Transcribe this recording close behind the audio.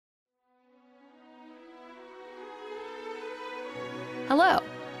Hello.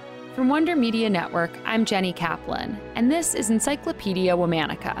 From Wonder Media Network, I'm Jenny Kaplan, and this is Encyclopedia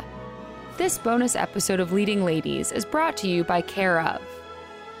Womanica. This bonus episode of Leading Ladies is brought to you by Care of.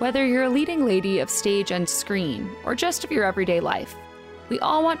 Whether you're a leading lady of stage and screen, or just of your everyday life, we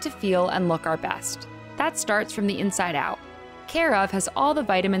all want to feel and look our best. That starts from the inside out. Care of has all the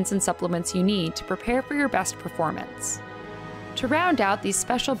vitamins and supplements you need to prepare for your best performance. To round out these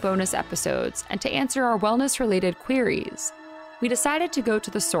special bonus episodes and to answer our wellness-related queries, we decided to go to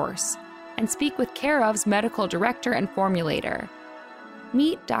the source and speak with Care of's medical director and formulator.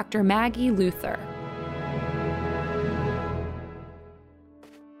 Meet Dr. Maggie Luther.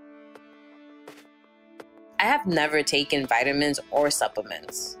 I have never taken vitamins or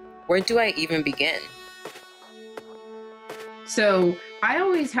supplements. Where do I even begin? So I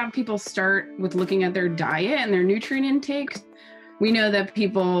always have people start with looking at their diet and their nutrient intake. We know that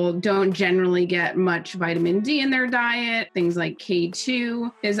people don't generally get much vitamin D in their diet. Things like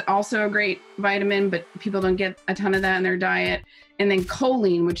K2 is also a great vitamin, but people don't get a ton of that in their diet. And then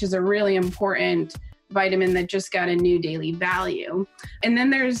choline, which is a really important vitamin that just got a new daily value. And then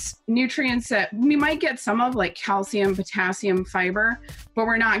there's nutrients that we might get some of, like calcium, potassium, fiber, but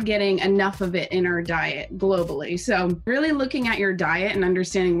we're not getting enough of it in our diet globally. So really looking at your diet and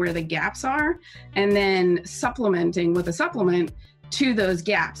understanding where the gaps are, and then supplementing with a supplement to those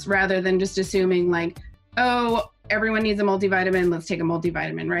gaps, rather than just assuming like, oh, everyone needs a multivitamin, let's take a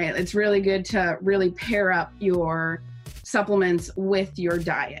multivitamin, right? It's really good to really pair up your supplements with your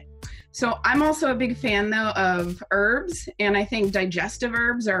diet. So I'm also a big fan though of herbs, and I think digestive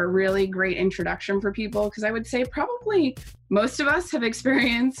herbs are a really great introduction for people, because I would say probably most of us have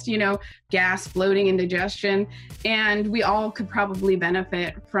experienced, gas, bloating, indigestion, and we all could probably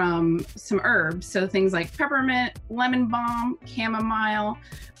benefit from some herbs. So things like peppermint, lemon balm, chamomile,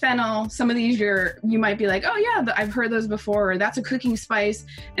 fennel. Some of these you might be like, oh yeah, I've heard those before, or that's a cooking spice.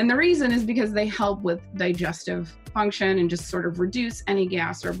 And the reason is because they help with digestive function and just sort of reduce any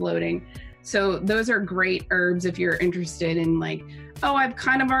gas or bloating. So those are great herbs if you're interested in like, oh, I've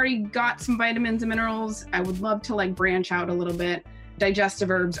kind of already got some vitamins and minerals, I would love to like branch out a little bit. Digestive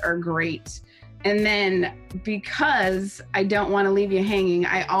herbs are great. And then because I don't want to leave you hanging,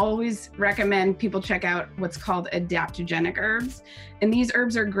 I always recommend people check out what's called adaptogenic herbs. And these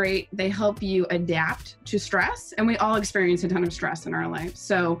herbs are great. They help you adapt to stress. And we all experience a ton of stress in our life.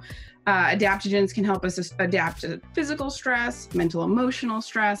 So adaptogens can help us adapt to physical stress, mental, emotional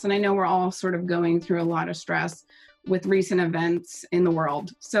stress. And I know we're all sort of going through a lot of stress with recent events in the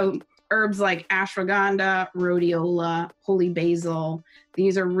world. So herbs like ashwagandha, rhodiola, holy basil,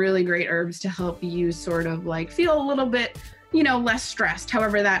 these are really great herbs to help you sort of like feel a little bit, less stressed,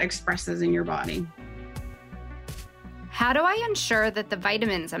 however that expresses in your body. How do I ensure that the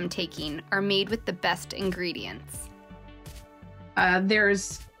vitamins I'm taking are made with the best ingredients?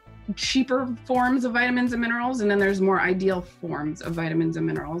 There's cheaper forms of vitamins and minerals, and then there's more ideal forms of vitamins and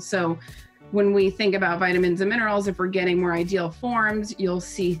minerals. So when we think about vitamins and minerals, if we're getting more ideal forms, you'll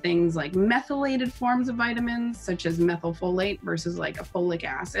see things like methylated forms of vitamins, such as methylfolate versus like a folic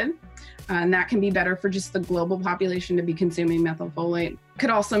acid. And that can be better for just the global population to be consuming methylfolate. Could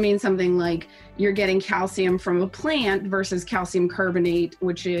also mean something like you're getting calcium from a plant versus calcium carbonate,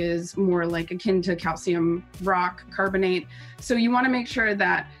 which is more like akin to calcium rock carbonate. So you want to make sure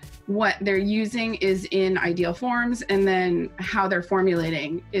that what they're using is in ideal forms, and then how they're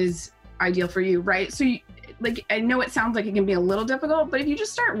formulating is ideal for you, right? So I know it sounds like it can be a little difficult, but if you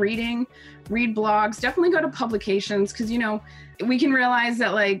just start read blogs, definitely go to publications, because, we can realize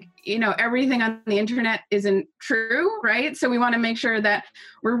that everything on the internet isn't true, right? So we want to make sure that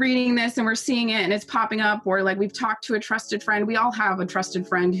we're reading this and we're seeing it and it's popping up, or like we've talked to a trusted friend. We all have a trusted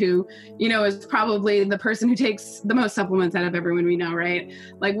friend who, is probably the person who takes the most supplements out of everyone we know, right?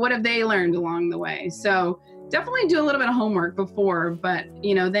 Like, what have they learned along the way? So definitely do a little bit of homework before, but,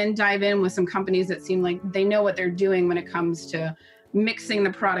 then dive in with some companies that seem like they know what they're doing when it comes to mixing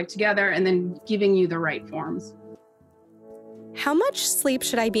the product together and then giving you the right forms. How much sleep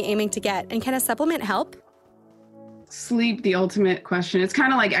should I be aiming to get, and can a supplement help? Sleep, the ultimate question. It's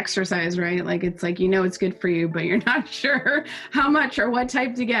kind of like exercise, right? Like, it's like, it's good for you, but you're not sure how much or what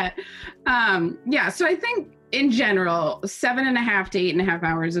type to get. So I think in general, 7.5 to 8.5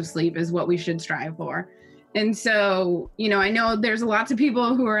 hours of sleep is what we should strive for. And so, I know there's lots of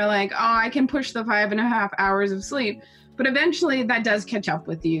people who are like, oh, I can push the 5.5 hours of sleep, but eventually that does catch up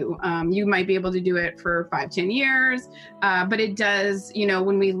with you. You might be able to do it for 5-10 years, but it does,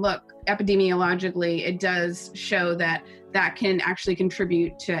 when we look epidemiologically, it does show that can actually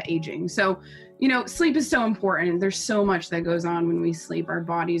contribute to aging. So, Sleep is so important. There's so much that goes on when we sleep. Our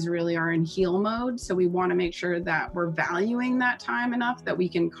bodies really are in heal mode. So we want to make sure that we're valuing that time enough that we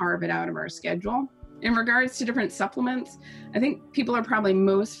can carve it out of our schedule. In regards to different supplements, I think people are probably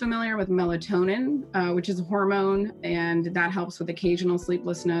most familiar with melatonin, which is a hormone, and that helps with occasional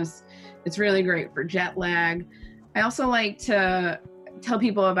sleeplessness. It's really great for jet lag. I also like to tell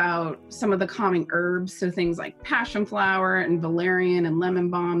people about some of the calming herbs. So things like passion flower and valerian and lemon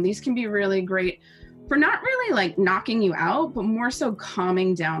balm. These can be really great for not really like knocking you out, but more so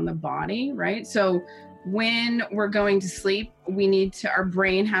calming down the body, right? So when we're going to sleep, our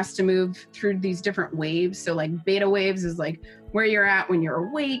brain has to move through these different waves. So like beta waves is like where you're at when you're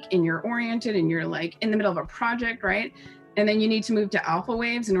awake and you're oriented and you're like in the middle of a project, right? And then you need to move to alpha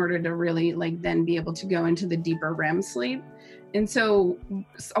waves in order to really like then be able to go into the deeper REM sleep. And so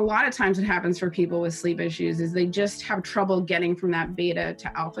a lot of times what happens for people with sleep issues is they just have trouble getting from that beta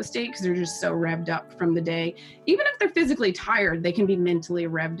to alpha state because they're just so revved up from the day. Even if they're physically tired, they can be mentally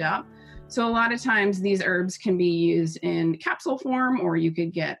revved up. So a lot of times these herbs can be used in capsule form, or you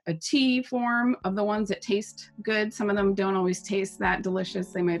could get a tea form of the ones that taste good. Some of them don't always taste that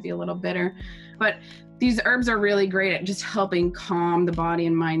delicious. They might be a little bitter, but these herbs are really great at just helping calm the body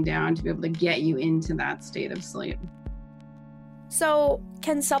and mind down to be able to get you into that state of sleep. So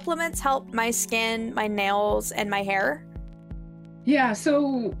can supplements help my skin, my nails, and my hair? Yeah,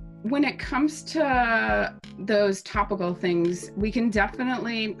 so when it comes to those topical things, we can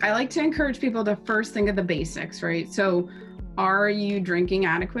I like to encourage people to first think of the basics, right? So are you drinking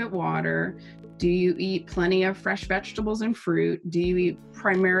adequate water? Do you eat plenty of fresh vegetables and fruit? Do you eat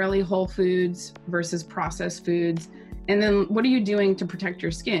primarily whole foods versus processed foods? And then what are you doing to protect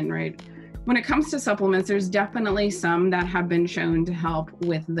your skin, right? When it comes to supplements, there's definitely some that have been shown to help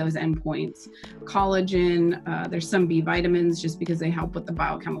with those endpoints. Collagen, there's some B vitamins just because they help with the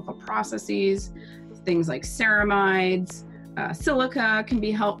biochemical processes. Things like ceramides, silica can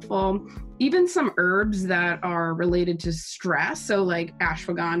be helpful. Even some herbs that are related to stress. So like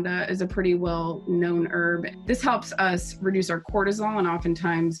ashwagandha is a pretty well-known herb. This helps us reduce our cortisol, and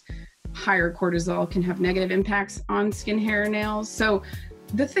oftentimes higher cortisol can have negative impacts on skin, hair, and nails. So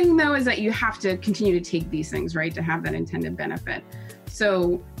the thing though is that you have to continue to take these things, right, to have that intended benefit.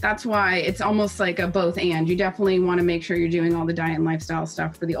 So that's why it's almost like a both and. You definitely want to make sure you're doing all the diet and lifestyle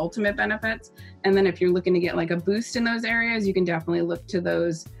stuff for the ultimate benefits. And then if you're looking to get like a boost in those areas, you can definitely look to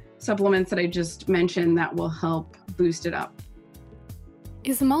those supplements that I just mentioned that will help boost it up.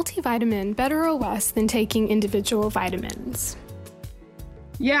 Is a multivitamin better or worse than taking individual vitamins?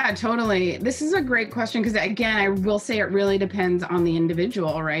 Yeah, totally. This is a great question because, again, I will say it really depends on the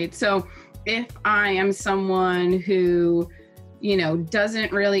individual, right? So if I am someone who,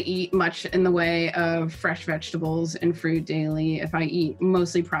 doesn't really eat much in the way of fresh vegetables and fruit daily, if I eat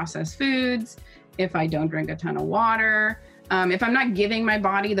mostly processed foods, if I don't drink a ton of water, if I'm not giving my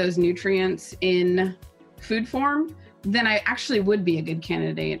body those nutrients in food form, then I actually would be a good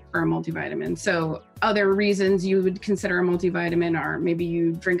candidate for a multivitamin. So other reasons you would consider a multivitamin are maybe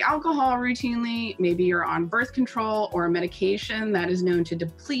you drink alcohol routinely, maybe you're on birth control or a medication that is known to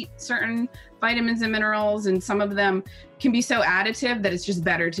deplete certain vitamins and minerals, and some of them can be so additive that it's just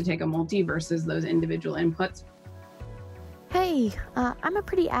better to take a multi versus those individual inputs. Hey, I'm a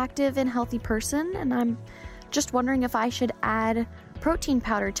pretty active and healthy person, and I'm just wondering if I should add protein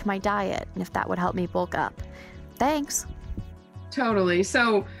powder to my diet and if that would help me bulk up. Thanks. Totally.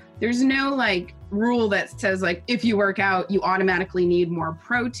 So there's no rule that says if you work out, you automatically need more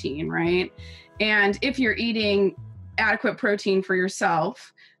protein, right? And if you're eating adequate protein for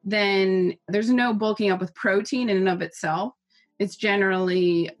yourself, then there's no bulking up with protein in and of itself. It's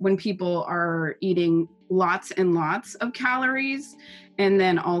generally when people are eating lots and lots of calories and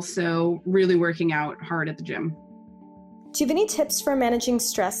then also really working out hard at the gym. Do you have any tips for managing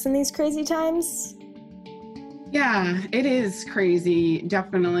stress in these crazy times? Yeah, it is crazy,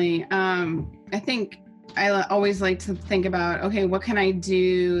 definitely. I think I always like to think about, okay, what can I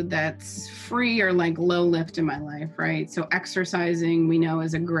do that's free or low lift in my life, right? So exercising, we know,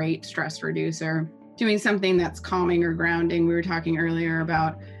 is a great stress reducer. Doing something that's calming or grounding. We were talking earlier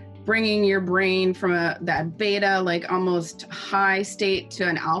about bringing your brain from that beta, almost high state to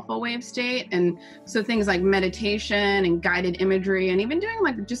an alpha wave state. And so things like meditation and guided imagery, and even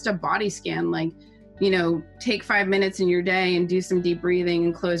doing just a body scan, take 5 minutes in your day and do some deep breathing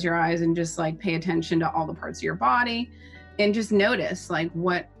and close your eyes and just pay attention to all the parts of your body and just notice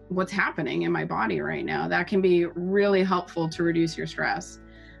what's happening in my body right now. That can be really helpful to reduce your stress.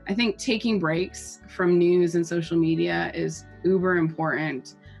 I think taking breaks from news and social media is uber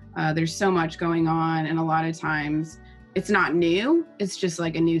important. There's so much going on, and a lot of times it's not new. It's just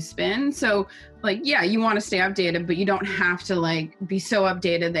like a new spin. So like, yeah, you want to stay updated, but you don't have to like be so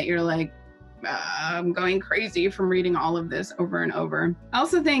updated that you're like, I'm going crazy from reading all of this over and over. I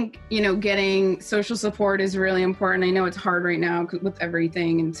also think, getting social support is really important. I know it's hard right now with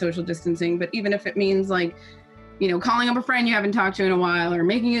everything and social distancing, but even if it means like, calling up a friend you haven't talked to in a while, or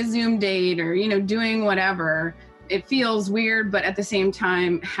making a Zoom date, or, doing whatever, it feels weird, but at the same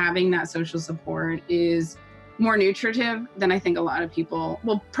time, having that social support is more nutritive than I think a lot of people,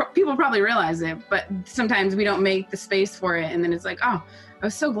 people probably realize it, but sometimes we don't make the space for it. And then it's like, oh, I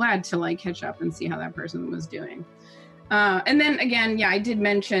was so glad to like catch up and see how that person was doing. And then again, yeah, I did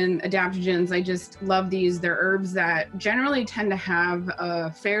mention adaptogens. I just love these. They're herbs that generally tend to have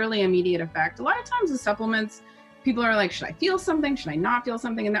a fairly immediate effect. A lot of times with supplements, people are like, should I feel something? Should I not feel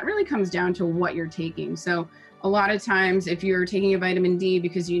something? And that really comes down to what you're taking. So a lot of times if you're taking a vitamin D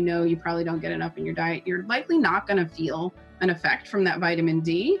because you probably don't get enough in your diet, you're likely not going to feel an effect from that vitamin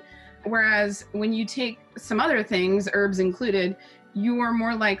D. Whereas when you take some other things, herbs included, you are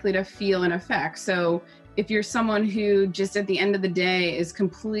more likely to feel an effect. So if you're someone who just at the end of the day is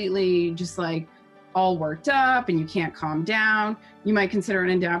completely just like all worked up and you can't calm down, you might consider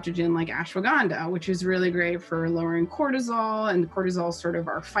an adaptogen like ashwagandha, which is really great for lowering cortisol. And cortisol is sort of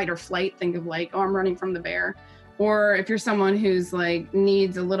our fight or flight. Think of like, oh, I'm running from the bear. Or if you're someone who's like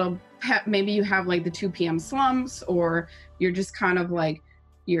needs a little pep, maybe you have like the 2 p.m. slumps, or you're just kind of like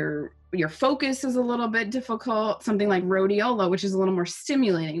your focus is a little bit difficult, something like rhodiola, which is a little more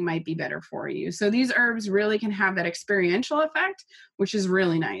stimulating, might be better for you. So these herbs really can have that experiential effect, which is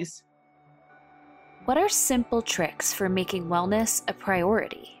really nice. What are simple tricks for making wellness a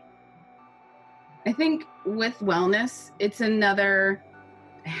priority? I think with wellness, it's another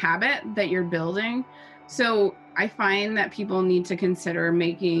habit that you're building. So I find that people need to consider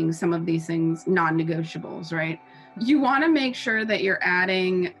making some of these things non-negotiables, right? You want to make sure that you're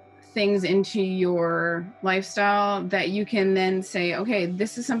adding things into your lifestyle that you can then say, okay,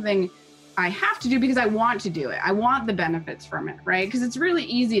 this is something I have to do because I want to do it. I want the benefits from it, right? Because it's really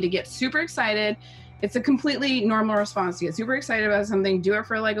easy to get super excited. It's a completely normal response to get super excited about something, do it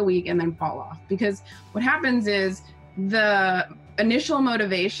for like a week, and then fall off. Because what happens is the initial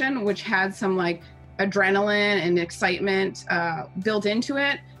motivation, which had some like adrenaline and excitement built into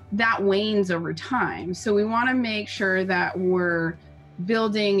it, that wanes over time. So we want to make sure that we're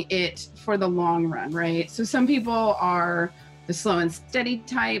building it for the long run, right? So some people are the slow and steady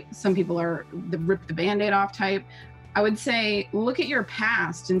type. Some people are the rip the Band-Aid off type. I would say, look at your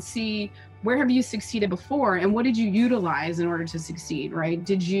past and see where have you succeeded before and what did you utilize in order to succeed, right?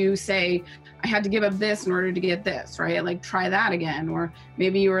 Did you say, I had to give up this in order to get this, right? Like try that again. Or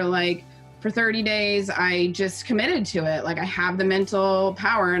maybe you were like, for 30 days, I just committed to it. Like I have the mental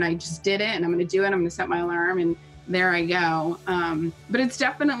power and I just did it and I'm going to do it. I'm going to set my alarm and there I go. But it's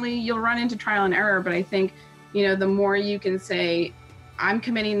definitely, you'll run into trial and error. But I think, the more you can say, I'm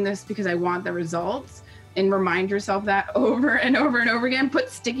committing this because I want the results, and remind yourself that over and over and over again, put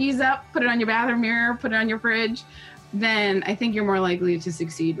stickies up, put it on your bathroom mirror, put it on your fridge, then I think you're more likely to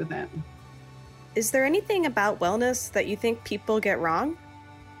succeed with it. Is there anything about wellness that you think people get wrong?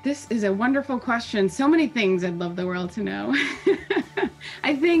 This is a wonderful question. So many things I'd love the world to know.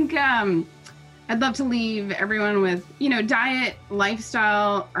 I think I'd love to leave everyone with, diet,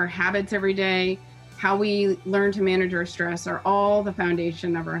 lifestyle, our habits every day, how we learn to manage our stress are all the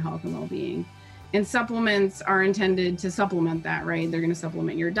foundation of our health and well-being. And supplements are intended to supplement that, right? They're going to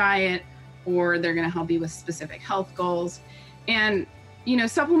supplement your diet, or they're going to help you with specific health goals. And,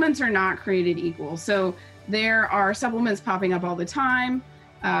 supplements are not created equal. So there are supplements popping up all the time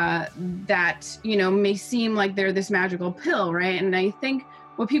that, may seem like they're this magical pill, right? And I think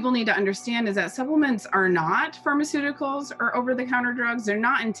what people need to understand is that supplements are not pharmaceuticals or over-the-counter drugs. They're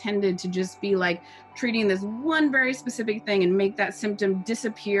not intended to just be like treating this one very specific thing and make that symptom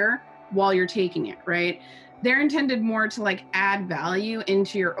disappear while you're taking it, right? They're intended more to like add value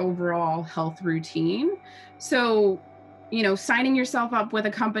into your overall health routine. So, signing yourself up with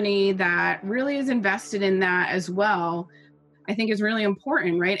a company that really is invested in that as well, I think is really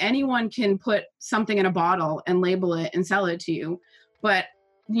important, right? Anyone can put something in a bottle and label it and sell it to you. But,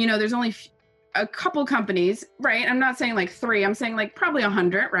 there's only a couple companies, right? I'm not saying like 3, I'm saying like probably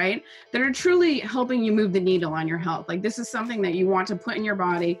 100, right? That are truly helping you move the needle on your health. Like this is something that you want to put in your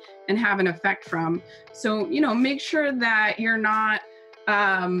body and have an effect from. So, make sure that you're not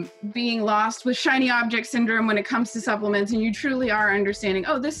being lost with shiny object syndrome when it comes to supplements, and you truly are understanding,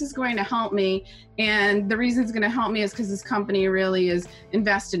 oh, this is going to help me. And the reason it's going to help me is because this company really is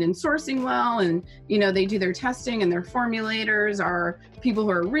invested in sourcing well, and, you know, they do their testing, and their formulators are people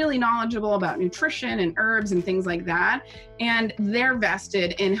who are really knowledgeable about nutrition and herbs and things like that. And they're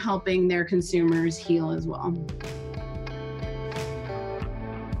vested in helping their consumers heal as well.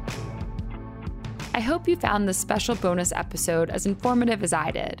 I hope you found this special bonus episode as informative as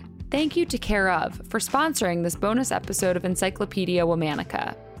I did. Thank you to Care of for sponsoring this bonus episode of Encyclopedia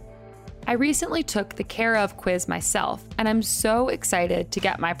Womanica. I recently took the Care of quiz myself, and I'm so excited to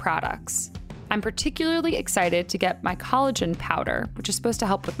get my products. I'm particularly excited to get my collagen powder, which is supposed to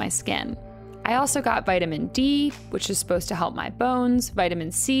help with my skin. I also got vitamin D, which is supposed to help my bones,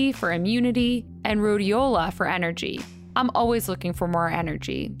 vitamin C for immunity, and rhodiola for energy. I'm always looking for more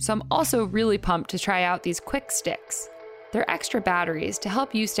energy, so I'm also really pumped to try out these quick sticks. They're extra batteries to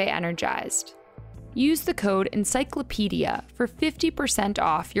help you stay energized. Use the code Encyclopedia for 50%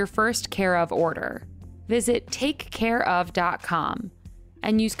 off your first Care of order. Visit takecareof.com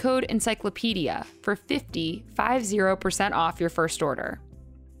and use code Encyclopedia for 50% off your first order.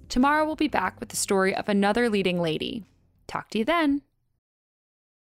 Tomorrow we'll be back with the story of another leading lady. Talk to you then.